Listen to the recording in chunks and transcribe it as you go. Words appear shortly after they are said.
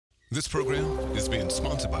This program is being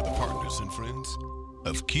sponsored by the partners and friends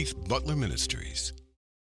of Keith Butler Ministries.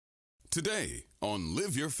 Today on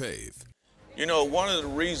Live Your Faith. You know, one of the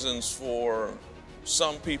reasons for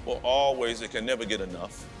some people always, they can never get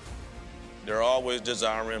enough. They're always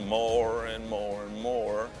desiring more and more and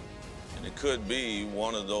more. And it could be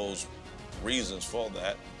one of those reasons for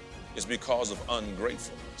that is because of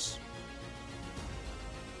ungratefulness.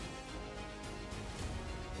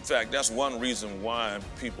 In fact, that's one reason why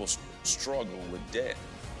people struggle with debt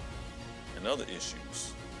and other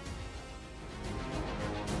issues.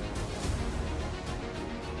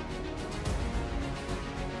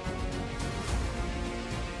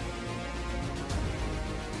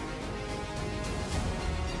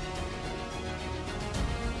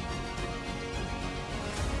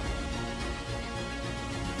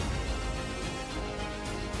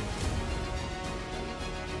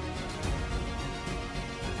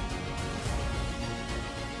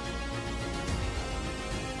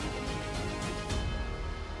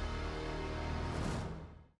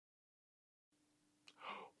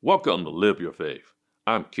 Welcome to Live Your Faith.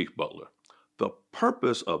 I'm Keith Butler. The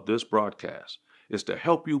purpose of this broadcast is to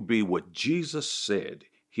help you be what Jesus said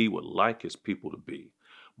he would like his people to be.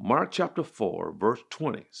 Mark chapter 4, verse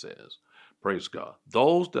 20 says, praise God,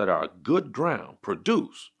 those that are good ground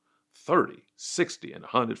produce 30, 60, and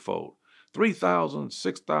 100-fold, 3,000,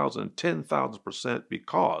 6,000, 10,000%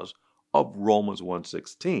 because of Romans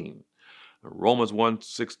 1:16. Romans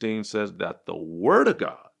 1:16 says that the Word of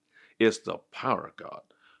God is the power of God.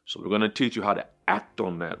 So we're going to teach you how to act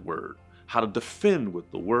on that word, how to defend with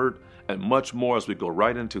the word, and much more as we go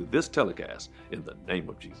right into this telecast in the name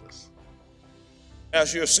of Jesus.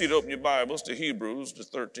 As you're seated, open your Bibles to Hebrews, the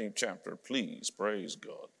 13th chapter, please. Praise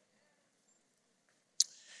God.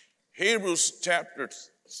 Hebrews chapter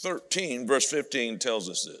 13, verse 15 tells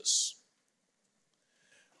us this.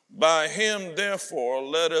 By him, therefore,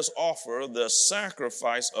 let us offer the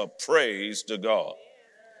sacrifice of praise to God.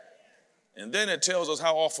 And then it tells us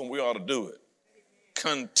how often we ought to do it.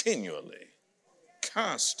 Continually.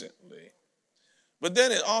 Constantly. But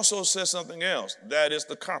then it also says something else. That is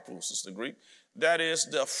the karpos, is the Greek. That is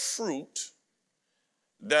the fruit.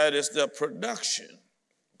 That is the production,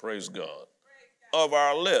 praise God, of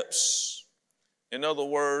our lips. In other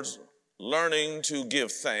words, learning to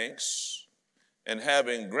give thanks and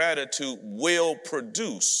having gratitude will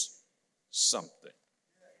produce something.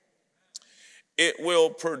 It will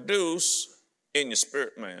produce in your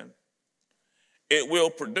spirit man. It will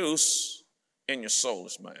produce in your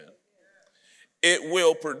soulish man. It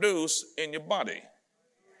will produce in your body.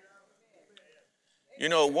 You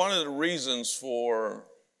know, one of the reasons for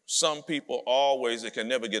some people always, they can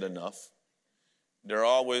never get enough. They're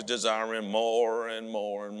always desiring more and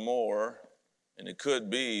more and more. And it could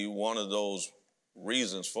be one of those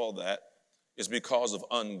reasons for that is because of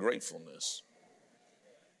ungratefulness.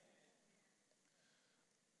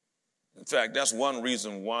 In fact, that's one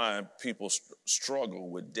reason why people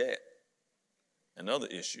struggle with debt and other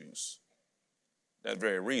issues. That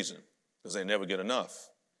very reason, because they never get enough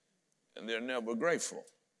and they're never grateful.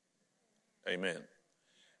 Amen.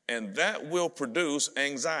 And that will produce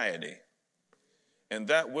anxiety and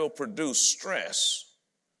that will produce stress.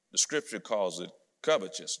 The scripture calls it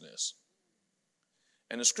covetousness.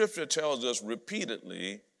 And the scripture tells us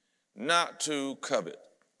repeatedly not to covet.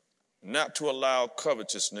 Not to allow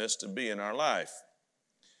covetousness to be in our life.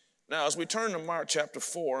 Now, as we turn to Mark chapter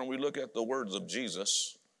 4 and we look at the words of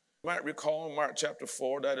Jesus, you might recall in Mark chapter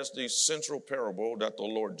 4, that is the central parable that the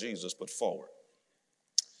Lord Jesus put forward.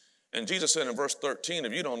 And Jesus said in verse 13,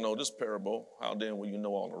 if you don't know this parable, how then will you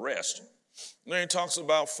know all the rest? And then he talks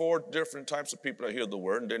about 4 different types of people that hear the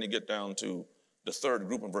word, and then he get down to the third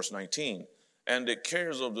group in verse 19. And the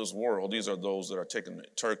cares of this world, these are those that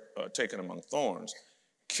are taken among thorns.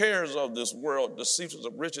 Cares of this world, deceits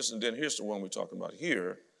of riches, and then here's the one we're talking about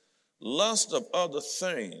here. Lust of other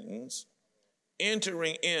things,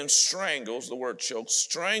 entering in strangles, the word choke,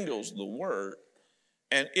 strangles the word,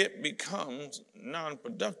 and it becomes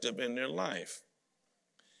non-productive in their life.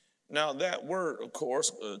 Now that word, of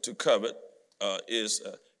course, to covet is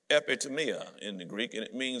epitomia in the Greek, and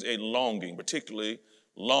it means a longing, particularly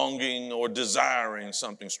longing or desiring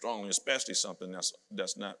something strongly, especially something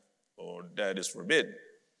that's not or that is forbidden.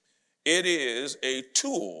 It is a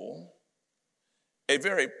tool, a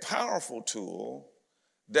very powerful tool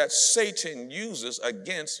that Satan uses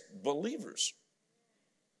against believers.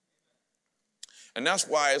 And that's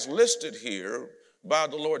why it's listed here by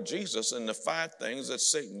the Lord Jesus in the 5 things that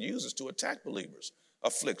Satan uses to attack believers.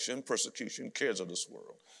 Affliction, persecution, cares of this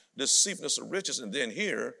world, deceitfulness of riches, and then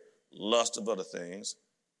here, lust of other things,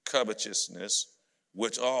 covetousness,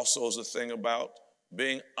 which also is a thing about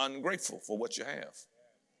being ungrateful for what you have.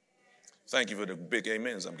 Thank you for the big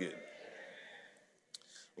amens I'm getting.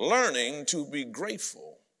 Learning to be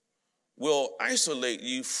grateful will isolate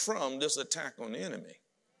you from this attack on the enemy.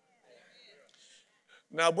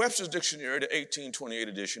 Now, Webster's Dictionary, the 1828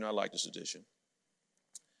 edition, I like this edition,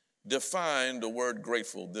 defined the word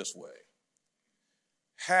grateful this way: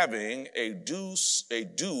 having a due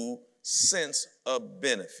sense of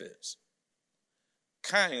benefits,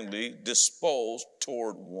 kindly disposed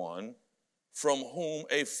toward one from whom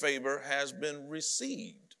a favor has been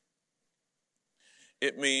received.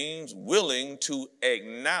 It means willing to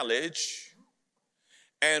acknowledge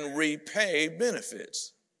and repay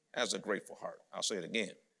benefits as a grateful heart. I'll say it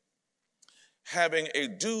again. Having a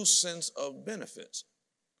due sense of benefits,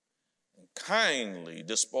 kindly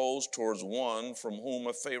disposed towards one from whom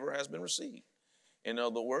a favor has been received. In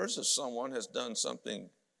other words, if someone has done something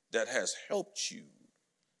that has helped you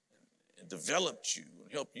and developed you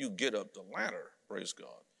and helped you get up the ladder, praise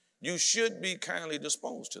God, you should be kindly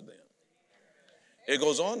disposed to them. It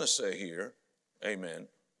goes on to say here, amen,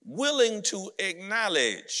 willing to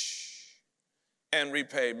acknowledge and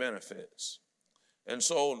repay benefits. And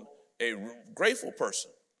so a grateful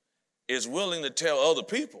person is willing to tell other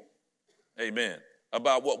people, amen,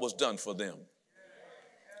 about what was done for them.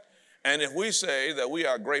 And if we say that we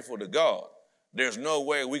are grateful to God, there's no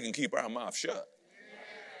way we can keep our mouth shut.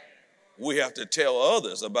 We have to tell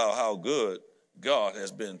others about how good God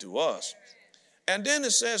has been to us. And then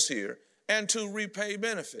it says here, and to repay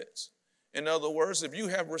benefits. In other words, if you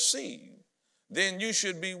have received, then you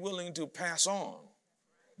should be willing to pass on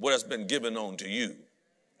what has been given on to you.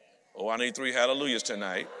 Oh, I need 3 hallelujahs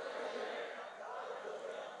tonight.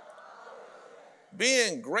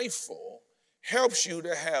 Being grateful helps you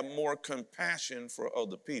to have more compassion for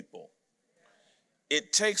other people.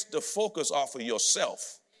 It takes the focus off of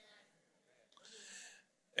yourself.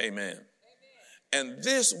 Amen. And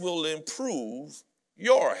this will improve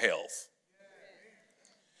your health.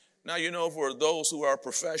 Now, you know, for those who are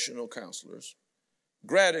professional counselors,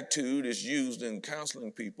 gratitude is used in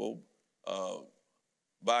counseling people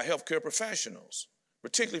by healthcare professionals,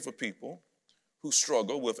 particularly for people who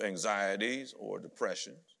struggle with anxieties or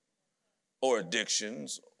depressions or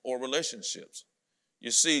addictions or relationships.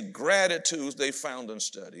 You see, gratitude, they found in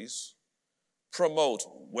studies, promotes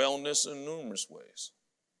wellness in numerous ways,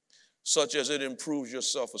 such as it improves your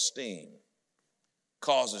self-esteem,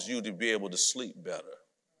 causes you to be able to sleep better,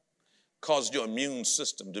 causes your immune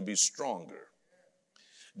system to be stronger,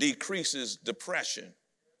 decreases depression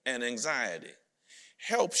and anxiety,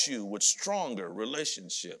 helps you with stronger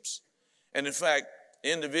relationships. And in fact,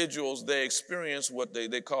 individuals, they experience what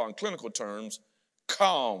they call in clinical terms,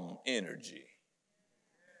 calm energy.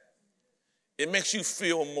 It makes you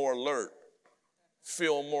feel more alert,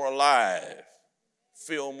 feel more alive,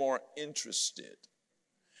 feel more interested,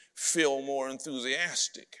 feel more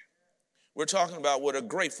enthusiastic. We're talking about what a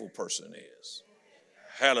grateful person is.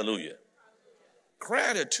 Hallelujah.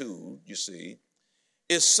 Gratitude, you see,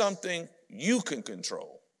 is something you can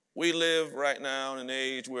control. We live right now in an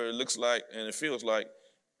age where it looks like and it feels like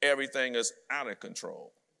everything is out of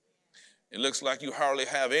control. It looks like you hardly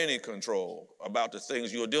have any control about the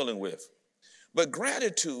things you're dealing with. But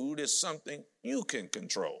gratitude is something you can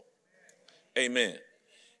control. Amen.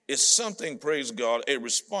 It's something, praise God, a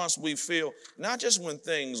response we feel not just when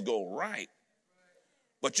things go right,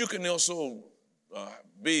 but you can also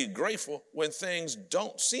be grateful when things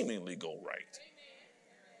don't seemingly go right.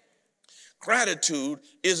 Gratitude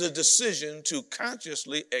is a decision to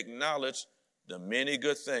consciously acknowledge the many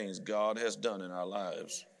good things God has done in our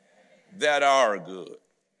lives that are good.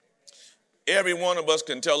 Every one of us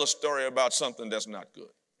can tell a story about something that's not good.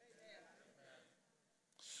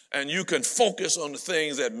 And you can focus on the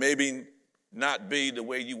things that maybe not be the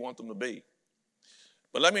way you want them to be.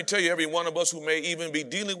 But let me tell you, every one of us who may even be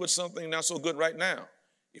dealing with something not so good right now,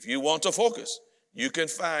 if you want to focus, you can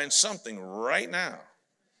find something right now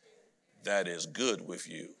that is good with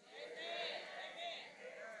you.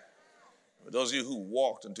 For those of you who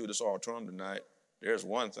walked into this auditorium tonight, there's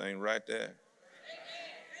one thing right there.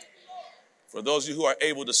 For those of you who are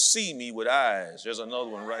able to see me with eyes, there's another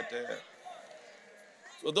one right there.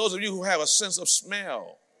 For those of you who have a sense of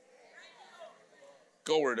smell,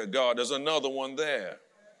 glory to God, there's another one there.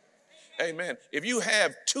 Amen. If you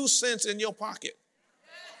have 2 cents in your pocket,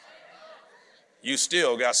 you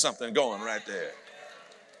still got something going right there.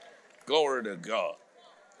 Glory to God.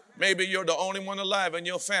 Maybe you're the only one alive in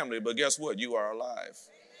your family, but guess what? You are alive.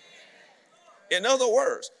 In other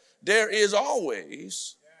words, there is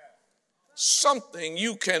always something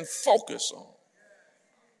you can focus on.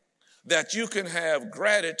 that you can have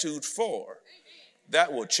gratitude for,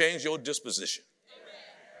 that will change your disposition.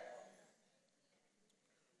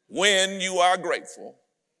 When you are grateful,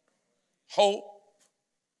 hope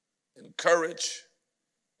and courage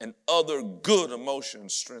and other good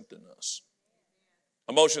emotions strengthen us.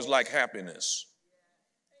 Emotions like happiness,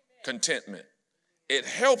 contentment. It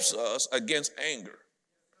helps us against anger.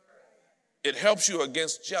 It helps you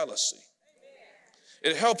against jealousy.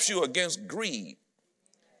 It helps you against greed.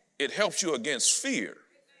 It helps you against fear.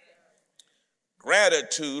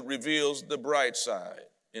 Gratitude reveals the bright side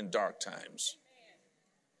in dark times,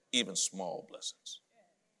 even small blessings.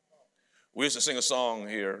 We used to sing a song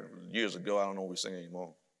here years ago. I don't know if we sing it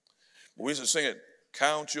anymore. But we used to sing it,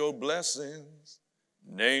 count your blessings,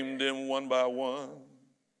 name them one by one.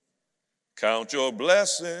 Count your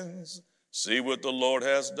blessings, see what the Lord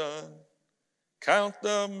has done. Count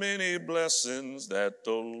the many blessings that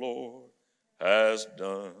the Lord has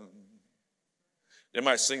done. They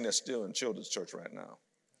might sing that still in children's church right now,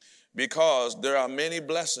 because there are many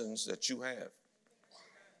blessings that you have.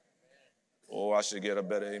 Oh, I should get a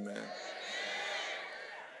better amen.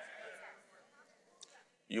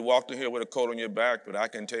 You walked in here with a coat on your back, but I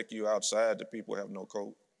can take you outside to people who have no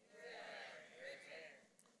coat.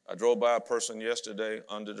 I drove by a person yesterday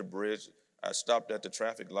under the bridge. I stopped at the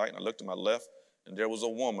traffic light and I looked to my left, and there was a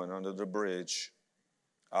woman under the bridge,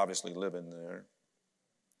 obviously living there,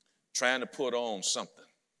 trying to put on something.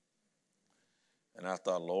 And I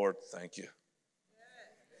thought, Lord, thank you.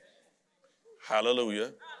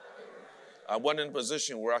 Hallelujah. I wasn't in a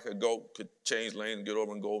position where I could change lane and get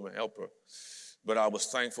over and help her. But I was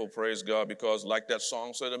thankful, praise God, because like that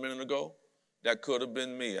song said a minute ago, that could have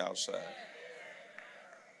been me outside.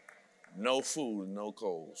 No food, no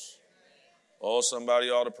clothes. Oh, somebody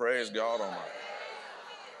ought to praise God Almighty.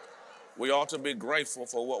 We ought to be grateful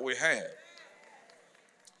for what we have.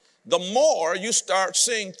 The more you start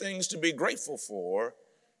seeing things to be grateful for,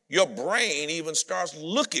 your brain even starts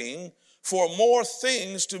looking for more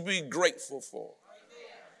things to be grateful for.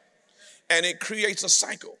 And it creates a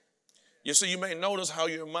cycle. You see, you may notice how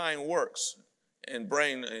your mind works, and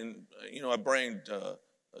a brain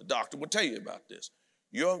doctor will tell you about this.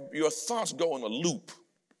 Your thoughts go in a loop.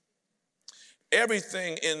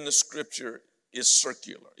 Everything in the scripture is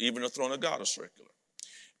circular. Even the throne of God is circular.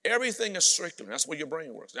 Everything is circular. That's where your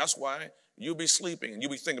brain works. That's why you'll be sleeping and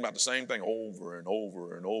you'll be thinking about the same thing over and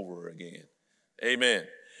over and over again. Amen.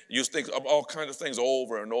 You think of all kinds of things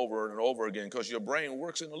over and over and over again because your brain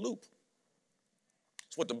works in a loop.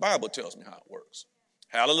 It's what the Bible tells me how it works.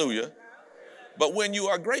 Hallelujah. But when you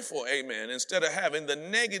are grateful, amen, instead of having the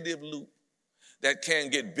negative loop that can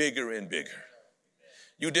get bigger and bigger,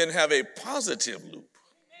 you then have a positive loop.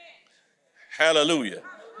 Hallelujah.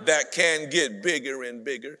 That can get bigger and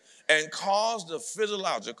bigger and cause the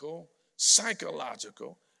physiological,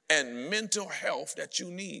 psychological, and mental health that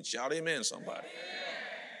you need. Shout amen, somebody.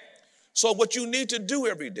 So what you need to do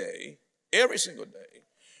every day, every single day,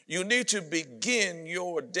 you need to begin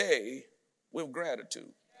your day with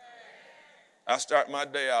gratitude. I start my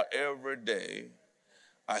day out every day.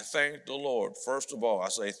 I thank the Lord. First of all, I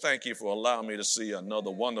say thank you for allowing me to see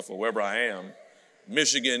another wonderful, wherever I am,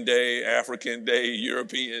 Michigan Day, African Day,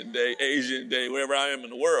 European Day, Asian Day, wherever I am in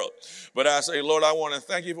the world. But I say, Lord, I want to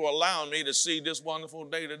thank you for allowing me to see this wonderful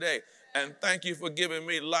day today. And thank you for giving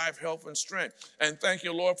me life, health, and strength. And thank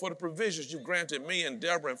you, Lord, for the provisions you granted me and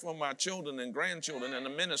Deborah and for my children and grandchildren and the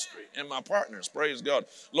ministry and my partners. Praise God.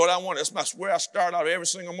 Lord, that's where I start out every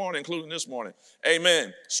single morning, including this morning.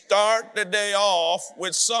 Amen. Start the day off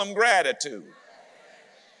with some gratitude.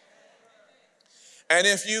 And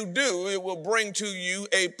if you do, it will bring to you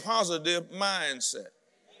a positive mindset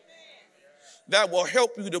that will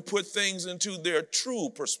help you to put things into their true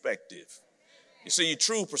perspective. You see, your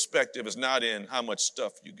true perspective is not in how much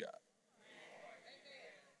stuff you got.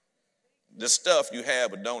 The stuff you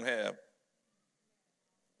have or don't have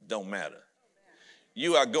don't matter.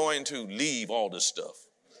 You are going to leave all this stuff.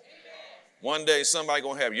 One day somebody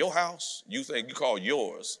going to have your house, you think you call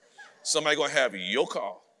yours. Somebody going to have your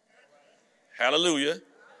car. Hallelujah.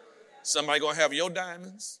 Somebody going to have your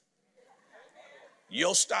diamonds,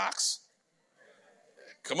 your stocks.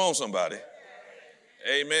 Come on, somebody.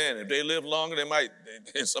 Amen. If they live longer,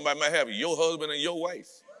 somebody might have your husband and your wife.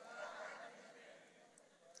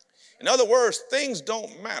 In other words, things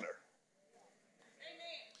don't matter.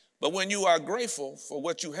 But when you are grateful for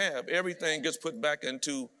what you have, everything gets put back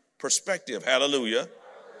into perspective. Hallelujah.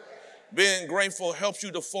 Being grateful helps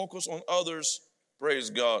you to focus on others, praise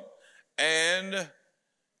God, and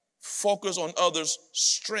focus on others'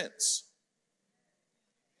 strengths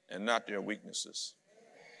and not their weaknesses.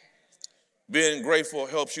 Being grateful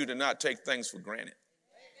helps you to not take things for granted.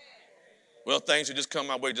 Well, things should just come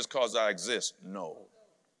my way just because I exist. No.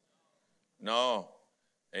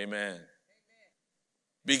 Amen.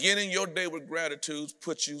 Beginning your day with gratitude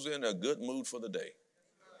puts you in a good mood for the day.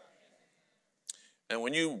 And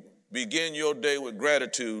when you begin your day with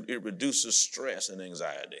gratitude, it reduces stress and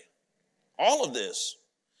anxiety. All of this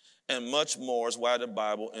and much more is why the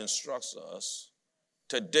Bible instructs us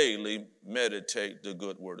to daily meditate the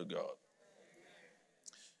good word of God.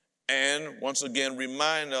 And once again,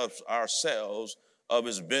 remind us ourselves of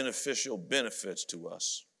his beneficial benefits to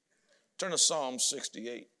us. Turn to Psalm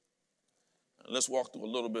 68. Let's walk through a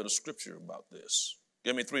little bit of scripture about this.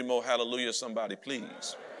 Give me 3 more hallelujah, somebody,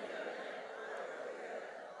 please.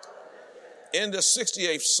 In the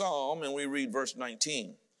 68th Psalm, and we read verse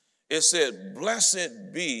 19, it said,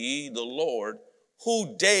 "Blessed be the Lord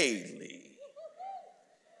who daily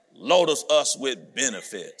loadeth us with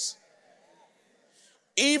benefits.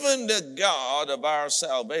 Even the God of our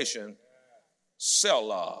salvation,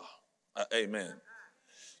 Selah." Amen.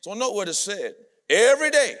 So note what it said.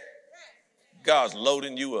 Every day, God's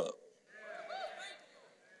loading you up.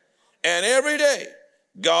 And every day,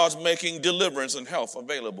 God's making deliverance and health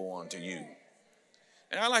available unto you.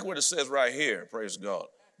 And I like what it says right here, praise God,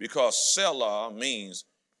 because Selah means,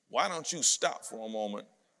 why don't you stop for a moment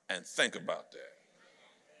and think about that?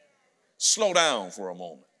 Slow down for a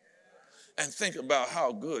moment and think about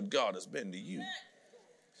how good God has been to you.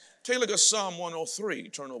 Take a look at Psalm 103.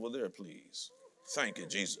 Turn over there, please. Thank you,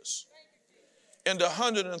 Jesus. In the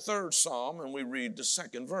 103rd Psalm, and we read the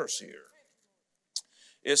 2nd verse here,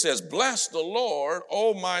 it says, "Bless the Lord,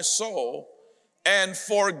 O my soul, and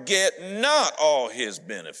forget not all his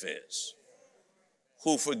benefits,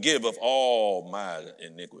 who forgiveth all my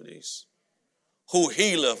iniquities, who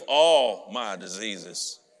healeth all my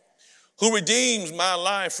diseases, who redeems my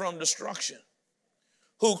life from destruction,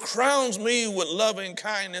 who crowns me with loving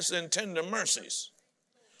kindness and tender mercies,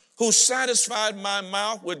 who satisfied my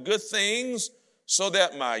mouth with good things, so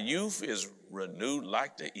that my youth is renewed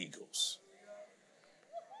like the eagles."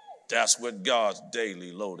 That's what God's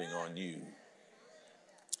daily loading on you.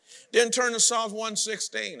 Then turn to Psalms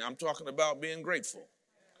 116. I'm talking about being grateful.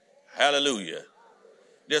 Hallelujah.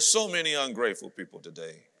 There's so many ungrateful people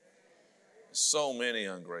today. So many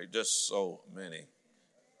ungrateful, just so many.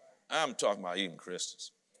 I'm talking about even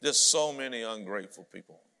Christians. There's so many ungrateful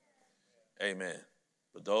people. Amen.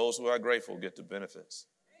 But those who are grateful get the benefits.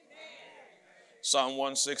 Psalm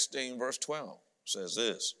 116 verse 12 says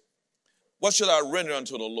this, "What shall I render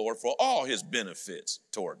unto the Lord for all his benefits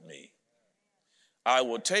toward me? I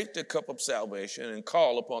will take the cup of salvation and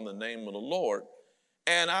call upon the name of the Lord,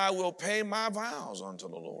 and I will pay my vows unto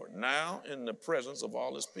the Lord now in the presence of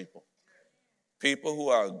all his people." People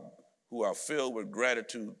who are filled with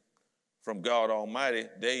gratitude from God Almighty,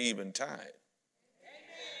 they even tithe.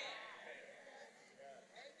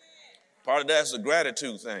 Part of that's a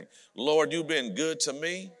gratitude thing. Lord, you've been good to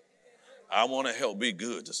me. I want to help be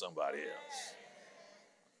good to somebody else.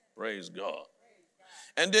 Praise God.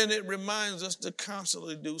 And then it reminds us to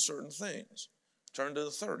constantly do certain things. Turn to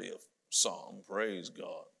the 30th Psalm. Praise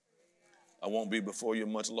God. I won't be before you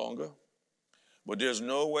much longer, but there's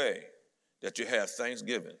no way that you have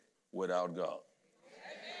Thanksgiving without God.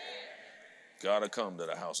 Got to come to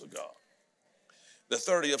the house of God. The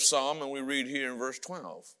 30th Psalm, and we read here in verse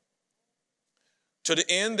 12. "To the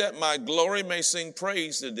end that my glory may sing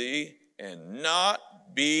praise to thee and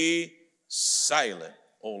not be silent,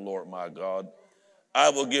 O Lord my God. I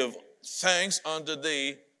will give thanks unto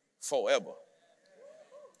thee forever."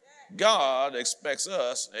 God expects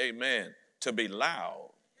us, amen, to be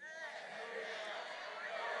loud.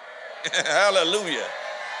 Hallelujah.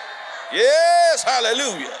 Yes,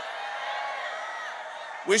 hallelujah.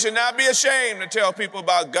 We should not be ashamed to tell people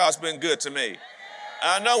about God's been good to me.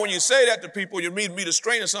 I know when you say that to people, you meet a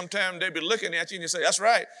stranger sometime, they be looking at you and you say, "That's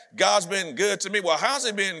right, God's been good to me." Well, how's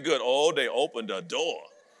it been good? Oh, they opened the door.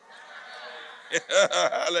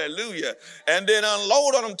 Hallelujah. And then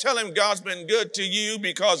unload on them, tell him God's been good to you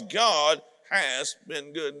because God has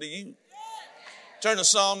been good to you. Turn to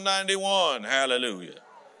Psalm 91. Hallelujah.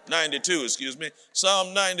 92, excuse me.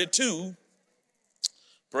 Psalm 92,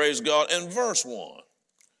 praise God, and verse 1,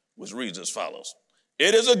 which reads as follows.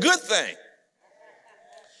 "It is a good thing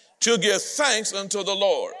to give thanks unto the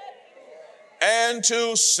Lord and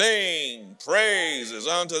to sing praises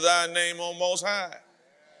unto thy name, O Most High."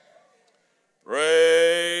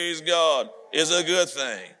 Praise God is a good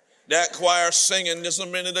thing. That choir singing just a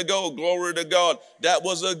minute ago, glory to God, that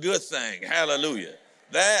was a good thing. Hallelujah.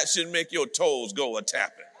 That should make your toes go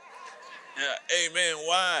a-tapping. Amen.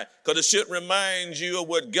 Why? Because it should remind you of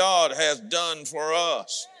what God has done for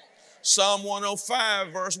us. Psalm 105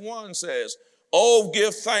 verse 1 says, "Oh,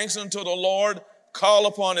 give thanks unto the Lord, call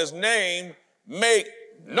upon his name, make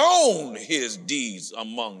known his deeds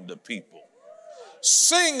among the people.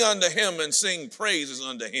 Sing unto him and sing praises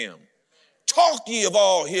unto him. Talk ye of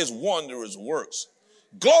all his wondrous works.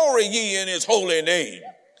 Glory ye in his holy name.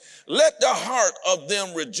 Let the heart of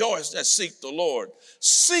them rejoice that seek the Lord.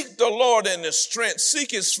 Seek the Lord in his strength.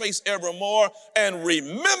 Seek his face evermore. And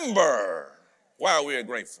remember, while we are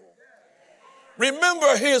grateful,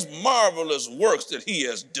 remember his marvelous works that he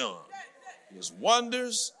has done, his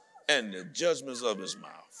wonders and the judgments of his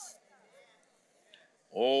mouth."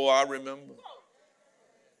 Oh, I remember.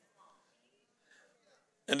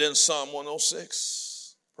 And then Psalm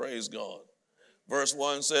 106, praise God. Verse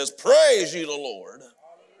 1 says, "Praise ye the Lord.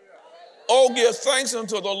 Oh, give thanks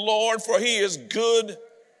unto the Lord, for he is good,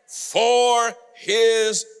 for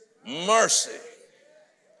his mercy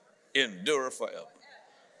endureth forever."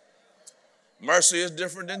 Mercy is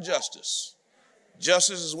different than justice.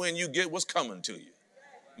 Justice is when you get what's coming to you.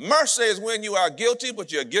 Mercy is when you are guilty,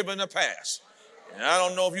 but you're given a pass. And I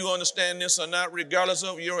don't know if you understand this or not, regardless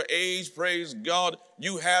of your age, praise God,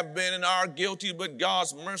 you have been and are guilty, but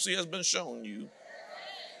God's mercy has been shown you.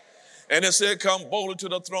 And it said, "Come boldly to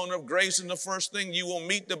the throne of grace," and the first thing you will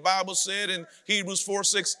meet, the Bible said in Hebrews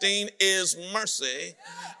 4:16, is mercy.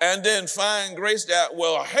 And then find grace that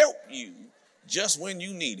will help you just when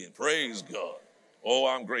you need it. Praise God. Oh,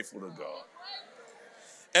 I'm grateful to God.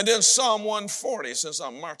 And then Psalm 140, since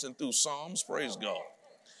I'm marching through Psalms, praise God.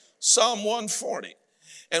 Psalm 140,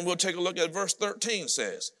 and we'll take a look at verse 13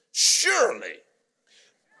 says, "Surely,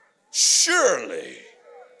 surely,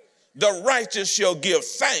 the righteous shall give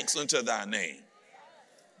thanks unto thy name.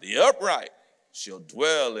 The upright shall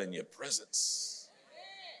dwell in your presence."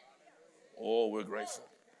 Oh, we're grateful.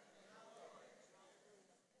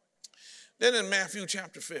 Then in Matthew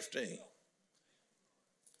chapter 15,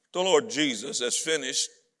 the Lord Jesus has finished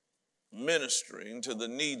ministering to the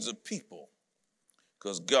needs of people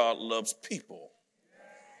because God loves people.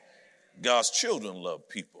 God's children love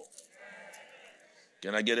people.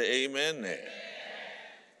 Can I get an amen there?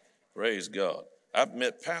 Praise God. I've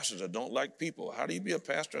met pastors that don't like people. How do you be a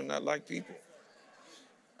pastor and not like people?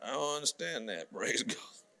 I don't understand that. Praise God.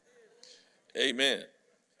 Amen.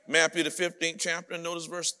 Matthew the 15th chapter, notice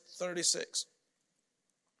verse 36.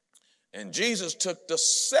 "And Jesus took the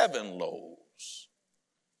 7 loaves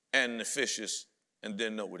and the fishes, and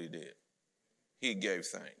then know what he did. He gave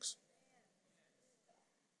thanks.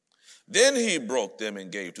 Then he broke them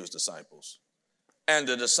and gave to his disciples. And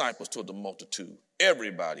the disciples to the multitude.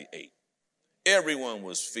 Everybody ate. Everyone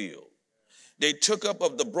was filled. They took up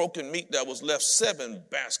of the broken meat that was left 7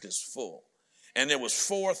 baskets full. And there was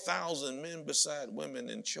 4,000 men beside women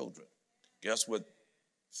and children." Guess what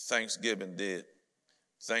Thanksgiving did?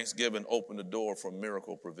 Thanksgiving opened the door for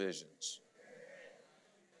miracle provisions.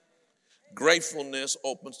 Gratefulness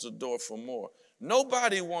opens the door for more.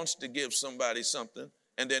 Nobody wants to give somebody something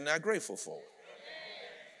and they're not grateful for it.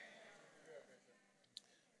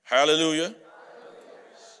 Hallelujah.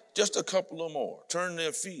 Just a couple of more. Turn to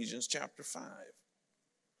Ephesians chapter 5.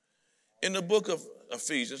 In the book of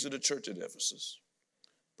Ephesians to the church at Ephesus,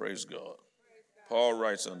 praise God, Paul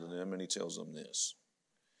writes unto them and he tells them this.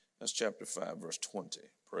 That's chapter 5, verse 20.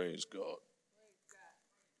 Praise God.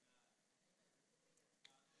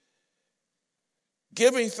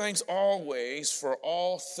 "Giving thanks always for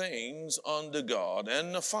all things unto God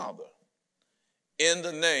and the Father, in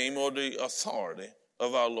the name or the authority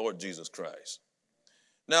of our Lord Jesus Christ."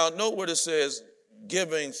 Now, note what it says,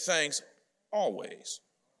 giving thanks always.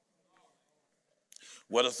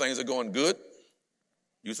 Whether things are going good,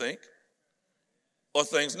 you think, or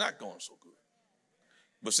things not going so good.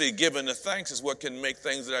 But see, giving the thanks is what can make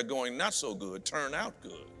things that are going not so good turn out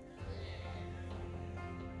good.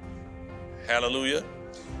 Hallelujah.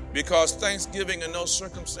 Because thanksgiving in those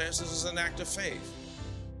circumstances is an act of faith.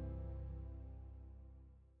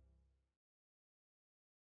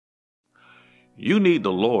 You need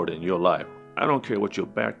the Lord in your life. I don't care what your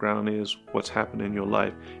background is, what's happened in your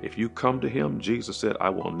life. If you come to him, Jesus said, "I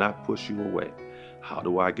will not push you away." How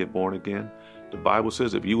do I get born again? The Bible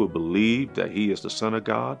says if you will believe that he is the Son of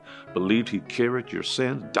God, believed he carried your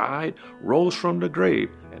sins, died, rose from the grave,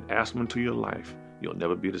 and asked him into your life, you'll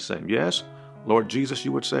never be the same. Yes, Lord Jesus,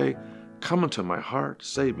 you would say, "Come into my heart,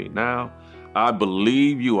 save me now. I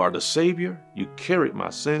believe you are the Savior. You carried my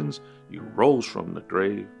sins. You rose from the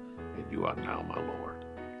grave, and you are now my Lord,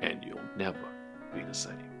 and you'll never be the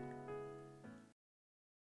same."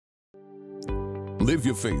 Live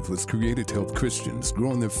Your Faith was created to help Christians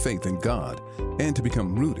grow in their faith in God and to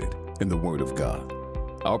become rooted in the Word of God.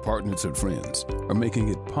 Our partners and friends are making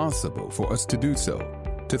it possible for us to do so.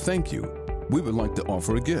 To thank you, we would like to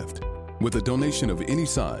offer a gift. With a donation of any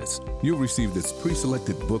size, you'll receive this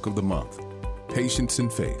pre-selected book of the month, Patience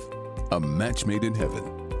and Faith, A Match Made in Heaven.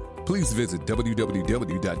 Please visit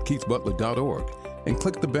www.keithbutler.org and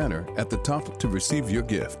click the banner at the top to receive your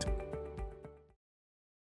gift.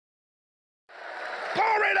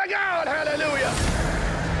 Glory to God, hallelujah.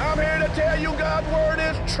 I'm here to tell you God's word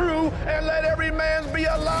is true, and let every man be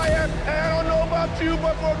a liar. And I don't know about you,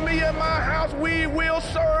 but for me and my house, we will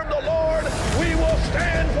serve the Lord. We will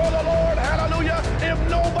stand for the Lord, hallelujah. If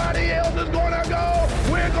nobody else is going to go,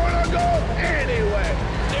 we're going to go anyway.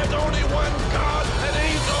 There's only one God, and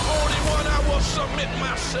he's the only one I will submit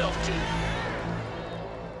myself to.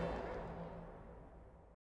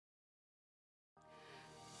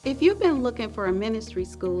 If you've been looking for a ministry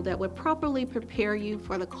school that would properly prepare you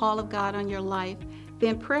for the call of God on your life,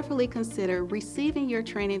 then prayerfully consider receiving your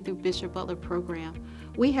training through Bishop Butler program.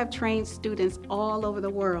 We have trained students all over the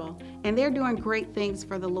world, and they're doing great things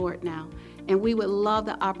for the Lord now, and we would love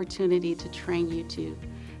the opportunity to train you too.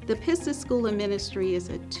 The Pistis School of Ministry is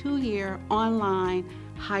a 2-year online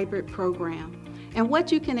hybrid program, and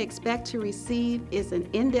what you can expect to receive is an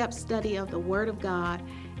in-depth study of the Word of God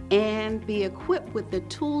and be equipped with the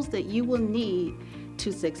tools that you will need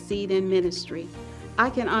to succeed in ministry. I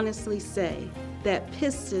can honestly say that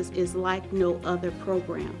Pistis is like no other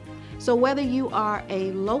program. So whether you are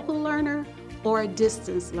a local learner or a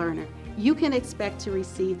distance learner, you can expect to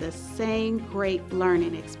receive the same great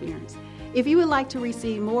learning experience. If you would like to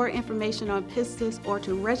receive more information on Pistis or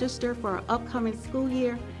to register for our upcoming school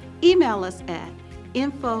year, email us at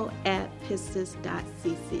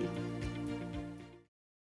info@pistis.cc.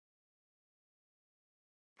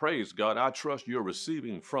 Praise God. I trust you're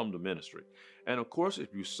receiving from the ministry. And of course,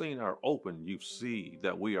 if you've seen our open, you see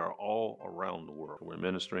that we are all around the world. We're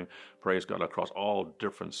ministering, praise God, across all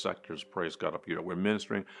different sectors, praise God, up here. We're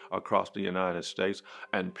ministering across the United States,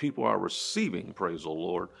 and people are receiving, praise the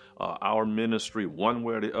Lord, our ministry one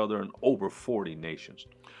way or the other in over 40 nations.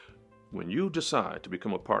 When you decide to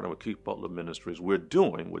become a partner with Keith Butler Ministries, we're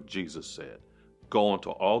doing what Jesus said. Go into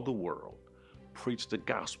all the world, preach the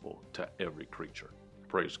gospel to every creature.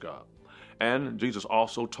 Praise God. And Jesus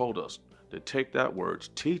also told us to take that word,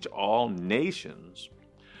 teach all nations,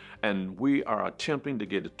 and we are attempting to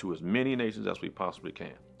get it to as many nations as we possibly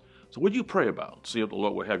can. So what do you pray about? See if the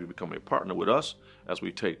Lord will have you become a partner with us as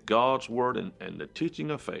we take God's word and the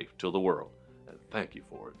teaching of faith to the world. And thank you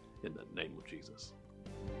for it in the name of Jesus.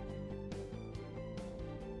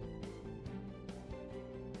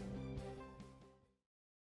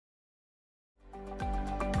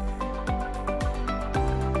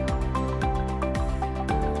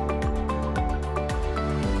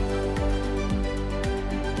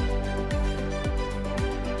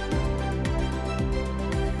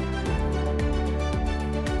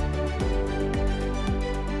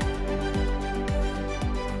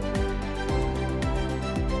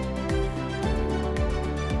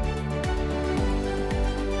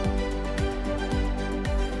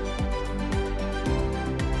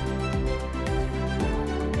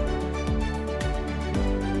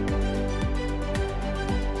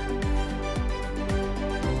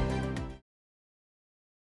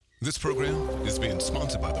 This program is being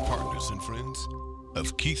sponsored by the partners and friends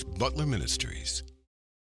of Keith Butler Ministries.